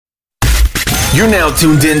You're now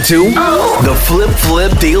tuned into the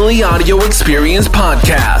Flip Daily Audio Experience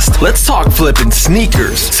Podcast. Let's talk flipping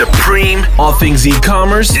sneakers, Supreme, all things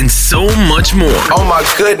e-commerce, and so much more. Oh my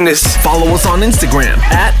goodness. Follow us on Instagram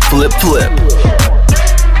 @FlipFlip.